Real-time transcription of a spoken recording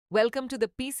Welcome to the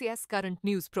PCS Current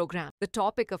News Program. The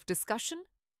topic of discussion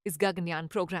is Gaganyaan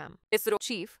Programme. ISRO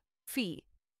Chief V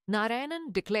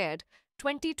Narayanan declared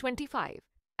 2025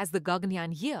 as the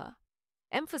Gaganyaan Year,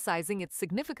 emphasizing its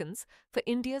significance for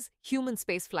India's human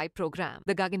spaceflight program.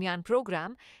 The Gaganyaan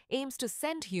Programme aims to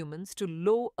send humans to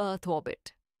low Earth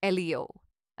orbit, LEO,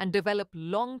 and develop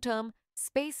long-term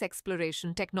space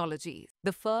exploration technologies.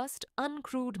 The first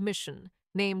uncrewed mission,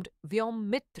 named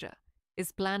Vyom-Mitra,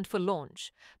 is planned for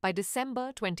launch by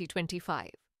December 2025,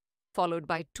 followed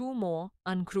by 2 more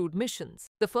uncrewed missions.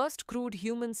 The first crewed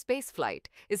human spaceflight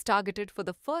is targeted for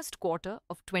the first quarter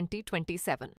of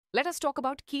 2027. Let us talk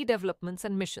about key developments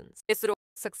and missions. ISRO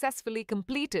successfully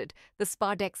completed the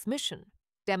SPARDEX mission,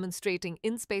 demonstrating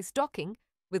in-space docking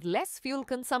with less fuel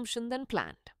consumption than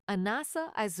planned. A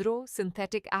NASA-ISRO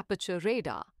synthetic aperture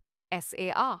radar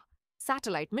 (SAR)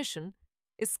 satellite mission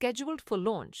is scheduled for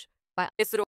launch by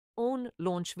ISRO's own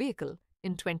launch vehicle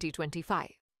in 2025.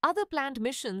 Other planned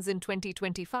missions in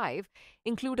 2025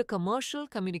 include a commercial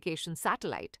communication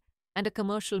satellite and a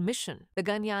commercial mission. The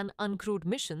Gaganyaan uncrewed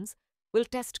missions will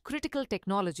test critical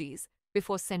technologies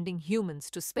before sending humans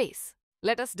to space.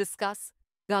 Let us discuss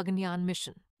Gaganyaan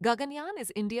Mission. Gaganyaan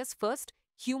is India's first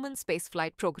human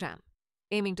spaceflight program,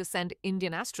 aiming to send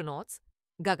Indian astronauts,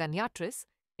 Gaganyatris,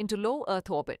 into low Earth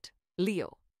orbit,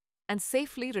 LEO, and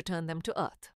safely return them to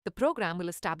Earth. The program will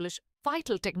establish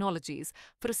vital technologies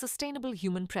for a sustainable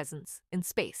human presence in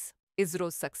space.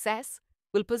 ISRO's success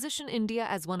will position India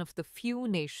as one of the few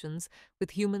nations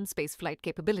with human spaceflight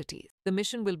capabilities. The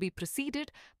mission will be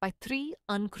preceded by 3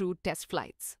 uncrewed test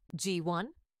flights: G1,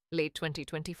 late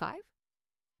 2025,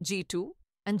 G2,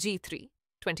 and G3,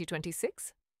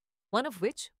 2026, one of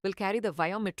which will carry the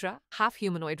Vyom-Mitra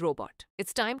half-humanoid robot.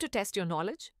 It's time to test your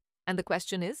knowledge, and the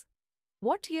question is,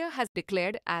 what year has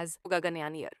declared as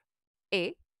Gaganyaan Year?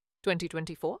 A.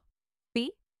 2024,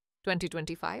 B.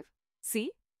 2025,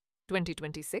 C.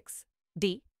 2026,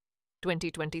 D.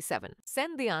 2027.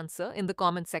 Send the answer in the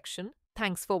comment section.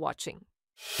 Thanks for watching.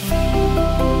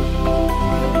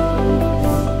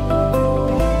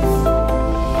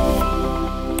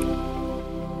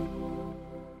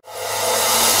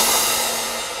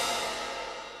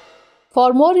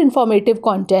 For more informative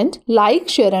content, like,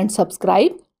 share and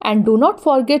subscribe, and do not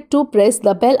forget to press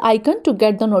the bell icon to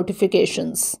get the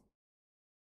notifications.